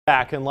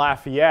Back in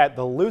Lafayette,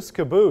 the Loose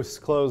Caboose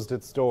closed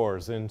its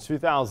doors in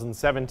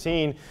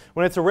 2017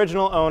 when its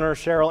original owner,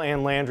 Cheryl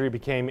Ann Landry,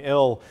 became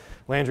ill.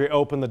 Landry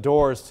opened the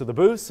doors to the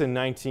booth in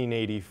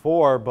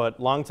 1984, but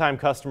longtime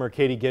customer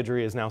Katie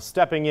Guidry is now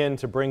stepping in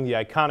to bring the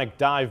iconic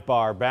dive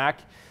bar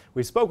back.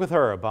 We spoke with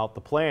her about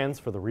the plans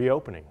for the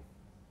reopening.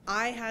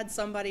 I had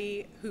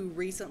somebody who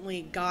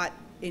recently got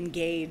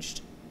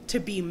engaged to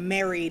be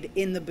married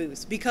in the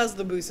booth because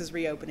the booth is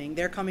reopening.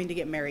 They're coming to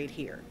get married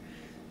here.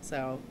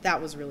 So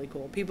that was really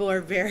cool. People are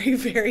very,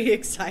 very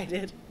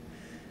excited,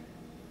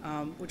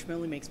 which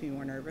only makes me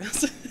more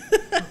nervous.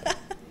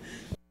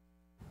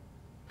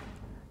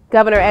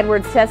 Governor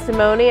Edwards'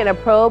 testimony in a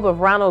probe of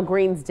Ronald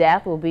Greene's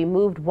death will be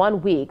moved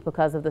 1 week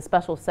because of the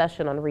special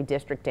session on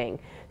redistricting.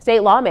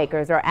 State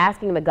lawmakers are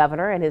asking the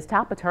governor and his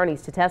top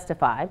attorneys to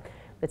testify.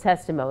 The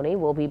testimony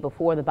will be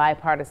before the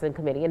bipartisan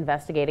committee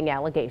investigating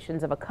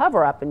allegations of a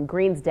cover-up in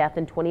Greene's death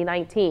in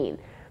 2019.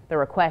 The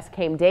request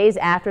came days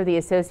after the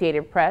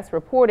Associated Press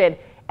reported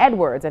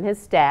Edwards and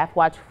his staff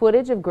watched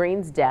footage of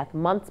Greene's death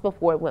months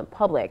before it went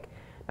public.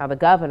 Now, the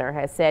governor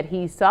has said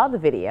he saw the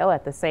video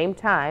at the same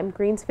time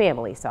Greene's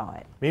family saw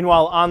it.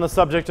 Meanwhile, on the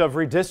subject of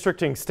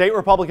redistricting, state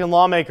Republican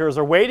lawmakers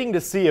are waiting to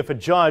see if a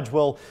judge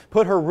will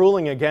put her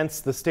ruling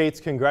against the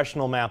state's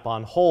congressional map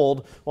on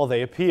hold while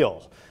they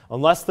appeal.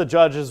 Unless the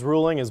judge's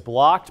ruling is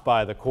blocked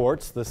by the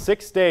courts, the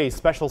 6-day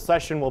special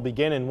session will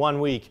begin in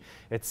 1 week.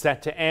 It's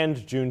set to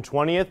end June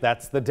 20th.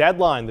 That's the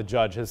deadline the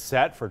judge has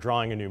set for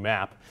drawing a new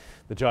map.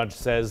 The judge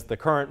says the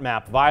current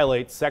map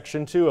violates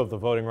Section 2 of the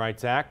Voting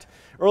Rights Act.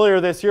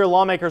 Earlier this year,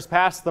 lawmakers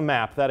passed the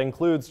map that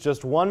includes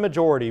just one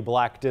majority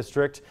black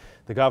district.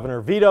 The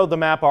governor vetoed the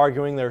map,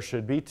 arguing there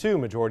should be 2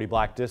 majority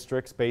black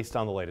districts based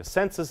on the latest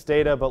census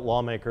data, but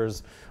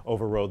lawmakers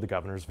overrode the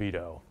governor's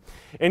veto.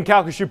 In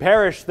Calcasieu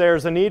Parish,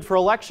 there's a need for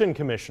election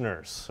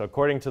commissioners.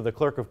 According to the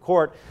clerk of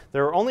court,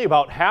 there are only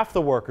about half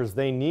the workers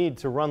they need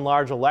to run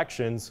large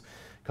elections.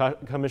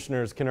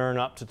 Commissioners can earn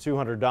up to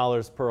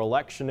 $200 per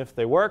election if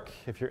they work.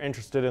 If you're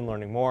interested in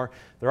learning more,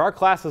 there are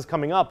classes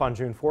coming up on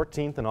June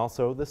 14th and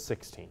also the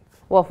 16th.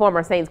 Well,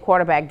 former Saints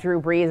quarterback Drew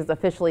Brees is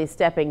officially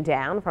stepping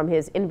down from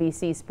his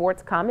NBC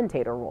Sports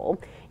commentator role.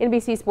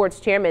 NBC Sports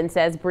chairman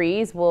says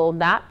Brees will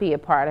not be a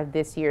part of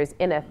this year's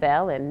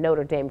NFL and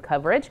Notre Dame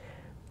coverage.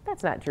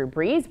 That's not Drew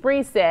Brees.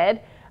 Brees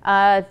said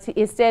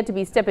instead to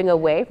be stepping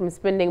away from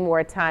spending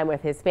more time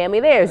with his family.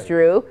 There's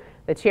Drew.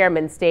 The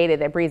chairman stated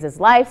that Brees'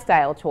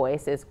 lifestyle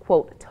choice is,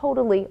 quote,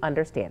 totally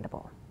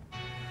understandable.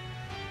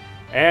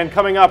 And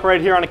coming up right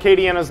here on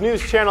Acadiana's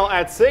News Channel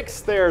at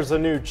 6, there's a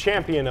new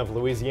champion of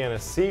Louisiana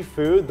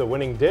seafood, the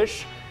winning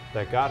dish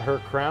that got her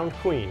crowned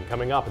queen,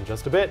 coming up in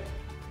just a bit.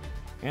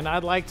 And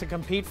I'd like to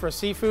compete for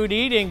seafood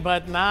eating,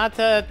 but not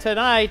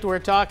tonight. We're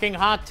talking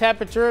hot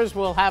temperatures.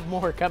 We'll have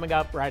more coming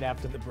up right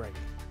after the break.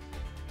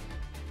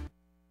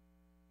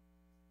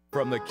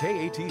 From the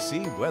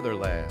KATC Weather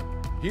Lab,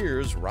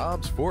 here's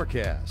Rob's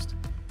forecast.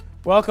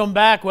 Welcome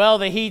back. Well,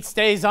 the heat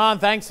stays on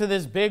thanks to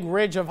this big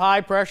ridge of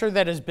high pressure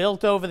that is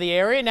built over the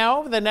area. Now,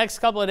 over the next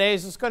couple of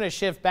days, it's going to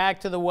shift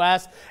back to the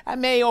west. That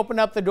may open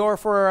up the door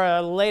for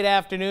a late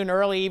afternoon,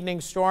 early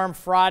evening storm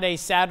Friday,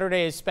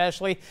 Saturday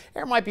especially.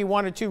 There might be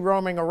 1 or 2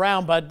 roaming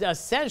around, but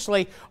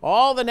essentially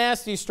all the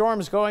nasty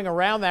storms going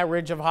around that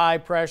ridge of high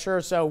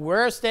pressure. So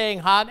we're staying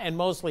hot and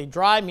mostly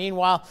dry.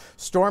 Meanwhile,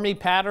 stormy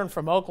pattern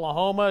from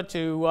Oklahoma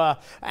to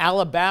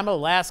Alabama the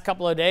last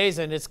couple of days,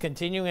 and it's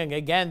continuing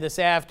again this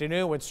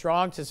afternoon with strong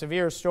to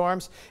severe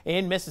storms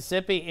in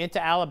Mississippi into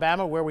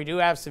Alabama, where we do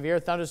have severe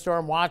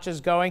thunderstorm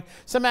watches going.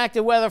 Some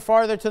active weather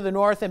farther to the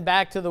north and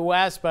back to the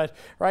west, but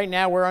right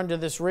now we're under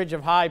this ridge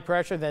of high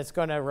pressure that's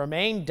going to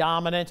remain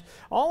dominant.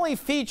 Only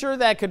feature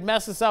that could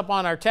mess us up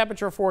on our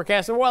temperature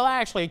forecast, well,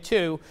 actually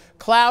 2,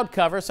 cloud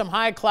cover. Some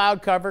high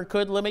cloud cover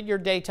could limit your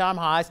daytime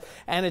highs,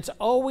 and it's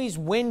always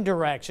wind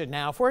direction.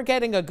 Now, if we're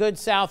getting a good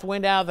south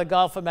wind out of the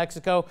Gulf of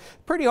Mexico,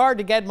 pretty hard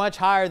to get much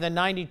higher than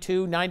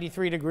 92,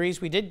 93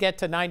 degrees. We did get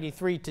to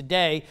 93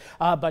 today,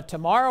 but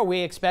tomorrow we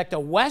expect a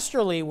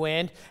westerly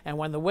wind, and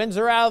when the winds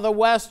are out of the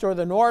west or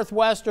the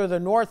northwest or the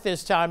north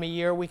this time of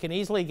year, we can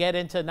easily get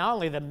into not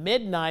only the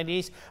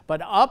mid-90s but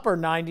upper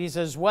 90s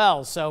as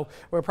well. So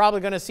we're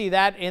probably going to see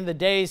that in the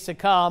days to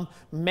come,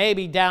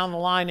 maybe down the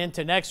line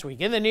into next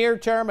week. In the near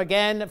term,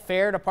 again,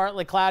 fair to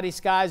partly cloudy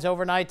skies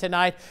overnight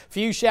tonight.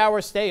 Few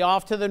showers stay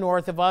off to the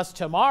north of us.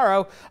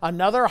 Tomorrow,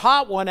 another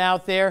hot one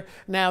out there.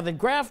 Now, the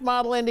graph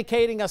model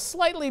indicating a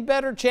slightly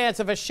better chance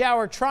of a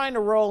shower trying to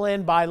roll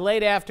in by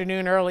late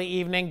afternoon, early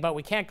evening, but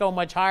we can't go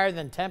much higher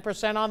than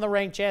 10% on the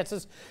rain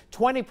chances,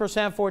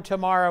 20% for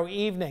tomorrow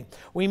evening.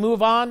 We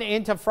move on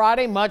into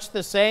Friday, much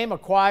the same, a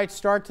quiet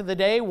start to the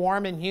day,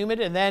 warm and humid,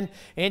 and then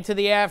into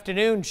the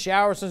afternoon,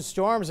 showers and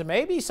storms, and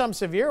maybe some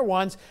severe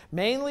ones,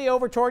 mainly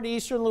over toward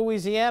eastern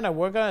Louisiana.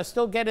 We're going to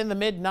still get in the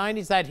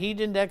mid-90s. That heat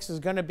index is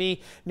going to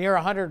be near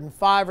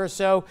 105 or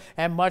so,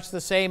 and much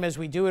the same as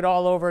we do it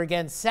all over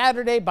again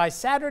Saturday. By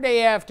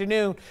Saturday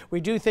afternoon, we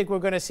do think we're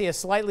going to see a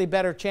slightly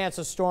better chance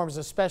of storms,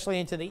 especially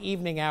into the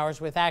evening hours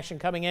with action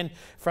coming in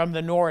from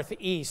the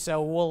northeast.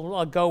 So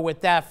we'll go with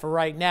that for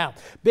right now.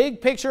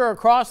 Big picture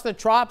across the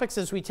tropics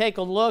as we take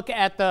a look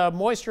at the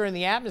moisture in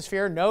the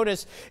atmosphere.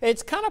 Notice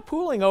it's kind of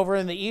pooling over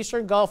in the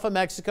eastern Gulf of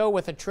Mexico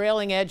with a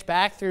trailing edge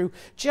back through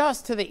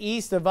just to the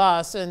east of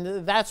us.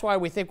 And that's why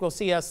we think we'll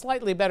see a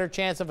slightly better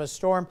chance of a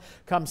storm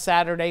come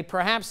Saturday,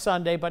 perhaps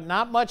Sunday, but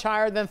not much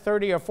higher than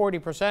 30 or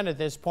 40% at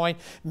this point.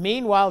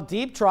 Meanwhile,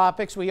 deep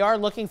tropics, we are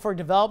looking for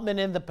development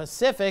in the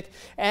Pacific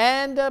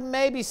and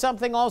maybe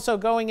something also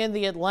going in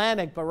the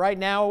Atlantic. But right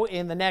now,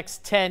 in the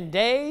next 10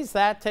 days,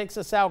 that takes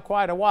us out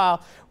quite a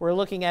while. We're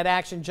looking at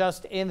action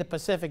just in the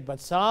Pacific, but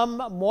some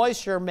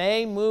moisture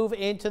may move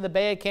into the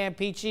Bay of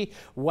Campeche,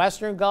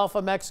 western Gulf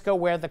of Mexico,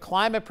 where the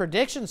Climate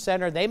Prediction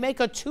Center, they make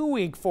a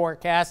 2-week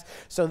forecast.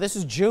 So this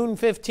is June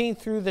 15th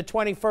through the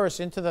 21st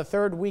into the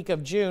 3rd week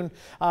of June.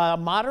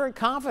 Moderate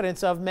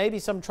confidence of maybe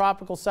some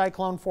tropical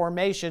cyclone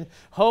formation.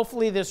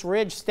 Hopefully this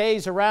ridge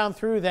stays around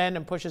through then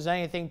and pushes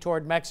anything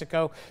toward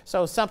Mexico.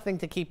 So something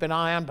to keep an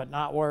eye on, but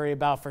not worry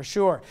about for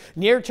sure.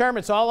 Near term,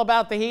 it's all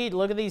about the heat.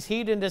 Look at these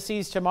heat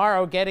indices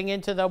tomorrow getting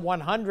into the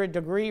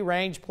 100-degree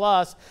range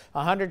plus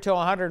 100 to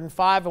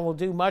 105, and we'll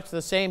do much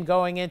the same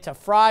going into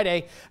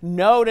Friday.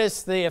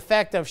 Notice the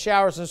effect of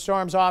showers and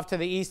storms off to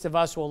the east of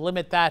us will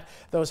limit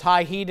those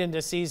high heat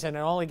indices, and it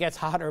only gets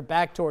hotter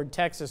back toward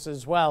Texas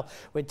as well,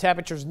 with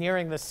temperatures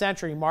nearing the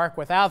century mark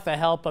without the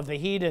help of the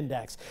heat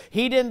index.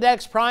 Heat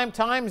index prime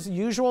time's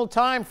usual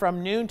time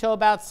from noon till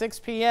about 6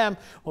 p.m.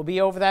 will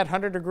be over that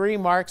 100-degree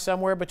mark,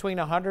 somewhere between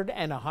 100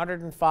 and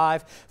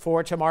 105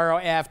 for tomorrow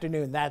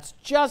afternoon. That's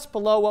just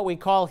below what we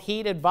call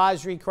heat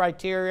advisory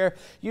criteria.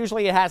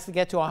 Usually it has to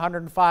get to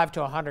 105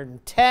 to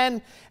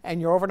 110,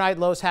 and your overnight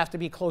lows have to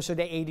be closer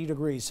to 80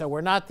 degrees. So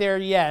we're not there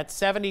yet.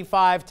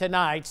 75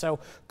 tonight, so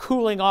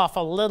cooling off a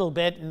little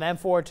bit, and then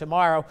for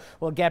tomorrow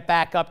we'll get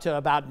back up to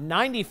about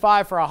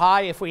 95 for a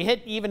high. If we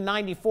hit even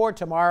 94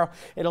 tomorrow,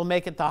 it'll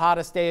make it the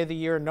hottest day of the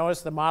year.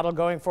 Notice the model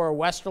going for a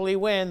westerly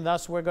wind,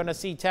 thus we're going to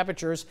see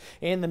temperatures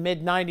in the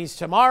mid-90s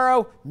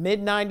tomorrow,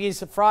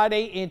 mid-90s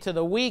Friday into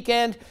the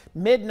weekend,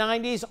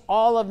 mid-90s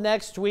all of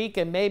next week,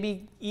 and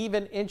maybe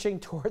even inching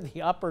toward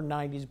the upper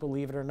 90s,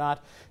 believe it or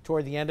not,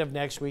 toward the end of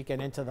next week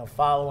and into the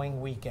following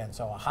weekend.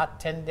 So a hot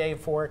 10-day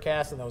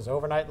forecast, and those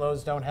overnight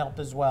lows don't help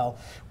as well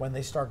when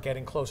they start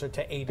getting closer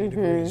to 80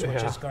 degrees,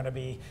 which is going to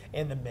be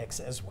in the mix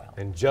as well.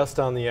 And just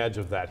on the edge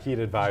of that heat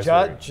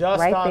advisory. Just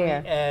right on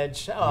there. the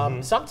edge.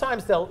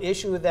 Sometimes they'll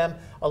issue them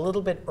a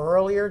little bit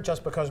earlier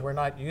just because we're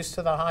not used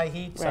to the high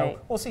heat. Right. So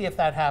we'll see if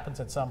that happens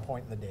at some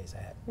point in the days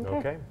ahead.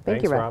 Okay. Thank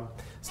Thanks, you, Rob.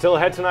 Still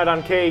ahead tonight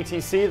on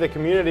KATC, the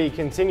community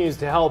continues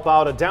to help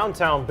out a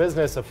downtown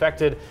business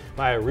affected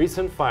by a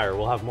recent fire.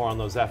 We'll have more on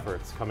those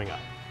efforts coming up.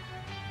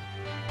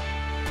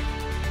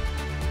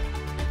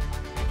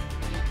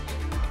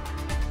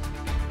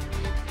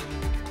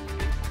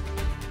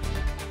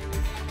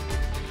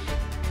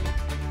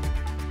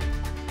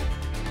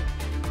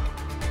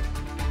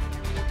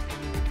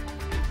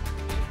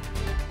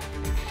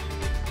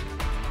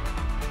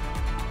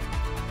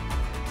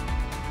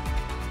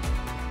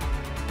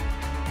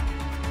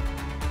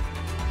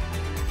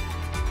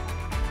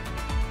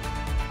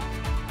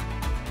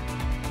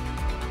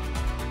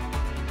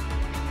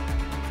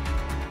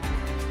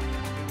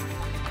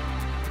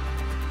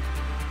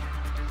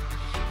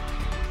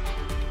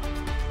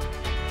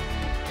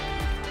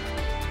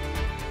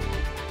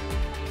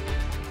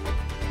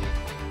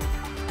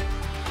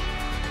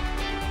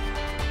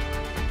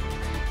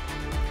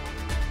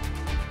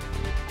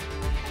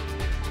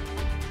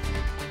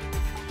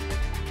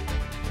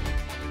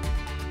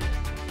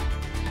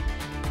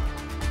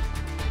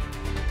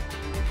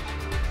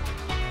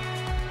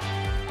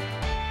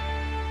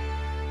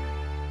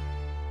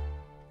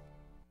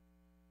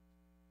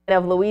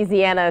 Of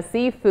Louisiana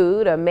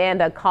seafood,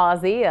 Amanda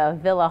Causey of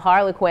Villa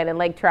Harlequin in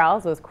Lake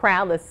Charles was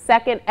crowned the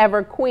second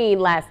ever queen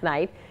last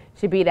night.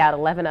 She beat out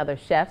 11 other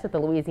chefs at the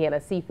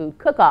Louisiana Seafood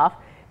Cook-Off.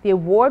 The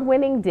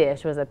award-winning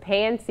dish was a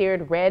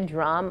pan-seared red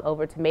drum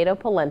over tomato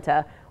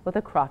polenta with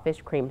a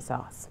crawfish cream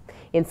sauce.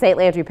 In St.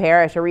 Landry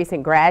Parish, a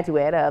recent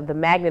graduate of the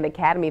Magnet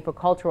Academy for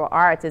Cultural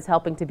Arts is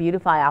helping to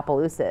beautify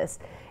Opelousas.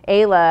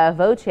 Ayla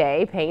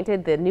Voce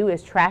painted the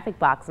newest traffic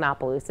box in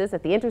Opelousas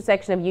at the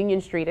intersection of Union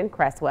Street and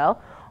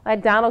Cresswell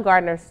at Donald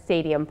Gardner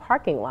Stadium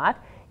parking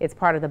lot. It's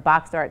part of the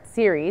Box Art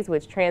series,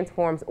 which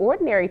transforms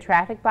ordinary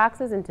traffic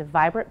boxes into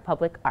vibrant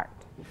public art.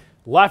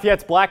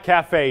 Lafayette's Black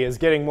Cafe is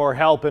getting more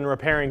help in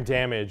repairing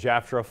damage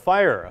after a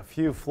fire a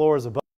few floors above.